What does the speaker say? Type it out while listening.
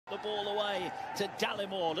ball away to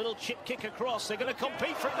Dallimore. Little chip kick across. They're going to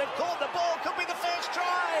compete for it. They've caught the ball. Could be the first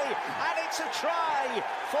try. And it's a try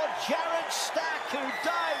for Jarrad Stack, who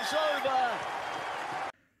dives over.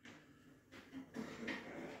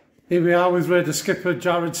 Here we are with Raider skipper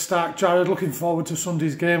Jarrad Stack. Jarrad, looking forward to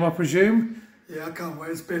Sunday's game, I presume? Yeah, I can't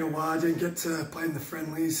wait. It's been a while. I didn't get to play in the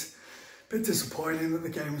friendlies. A bit disappointing that the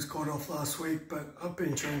game was called off last week, but I've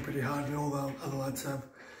been training pretty hard and all the other lads have.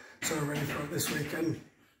 So ready for it this weekend.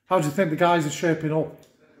 How do you think the guys are shaping up?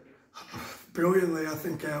 Brilliantly. I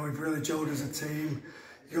think we've really gelled as a team.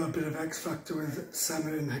 You got a bit of X factor with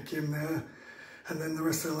Samet and Hakim there. And then the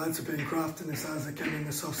rest of the lads have been crafting this as they came in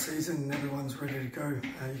this off season, and everyone's ready to go.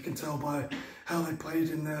 You can tell by how they played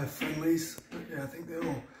in their friendlies. But yeah, I think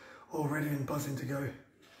they're all ready and buzzing to go.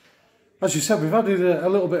 As you said, we've added a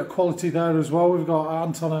little bit of quality there as well. We've got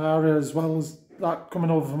Anton Ara as well as that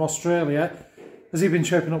coming over from Australia. Has he been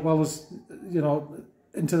shaping up well as, you know,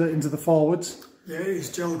 into the forwards? Yeah, he's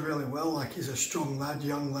gelled really well. Like, he's a strong lad,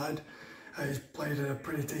 young lad. He's played at a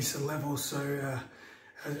pretty decent level, so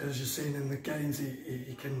as you've seen in the games,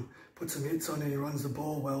 he can put some hits on and he runs the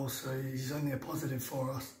ball well, so he's only a positive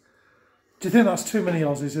for us. Do you think that's too many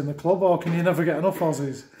Aussies in the club, or can you never get enough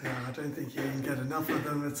Aussies? No, I don't think you can get enough of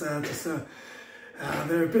them. It's just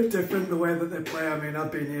they're a bit different the way that they play. I mean,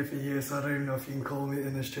 I've been here for years, so I don't even know if you can call me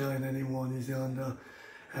an Australian anymore, New Zealander.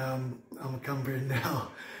 I'm a Cumbrian now.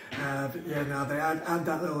 But yeah, now they add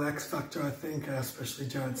that little X factor, I think, especially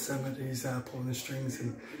Jarrad Stack. He's pulling the strings,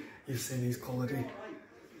 and you've seen his quality.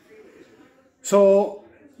 So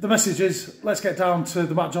the message is, let's get down to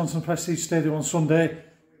the Matt Johnson Prestige Stadium on Sunday.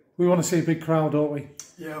 We want to see a big crowd, don't we?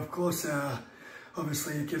 Yeah, of course.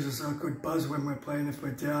 Obviously, it gives us a good buzz when we're playing. If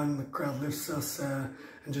we're down, the crowd lifts us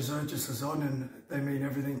and just urges us on, and they mean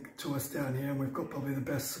everything to us down here. And we've got probably the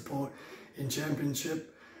best support in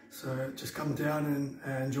Championship. So just come down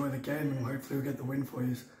and enjoy the game, and hopefully we'll get the win for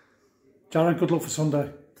you. Jarrad, good luck for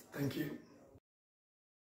Sunday. Thank you.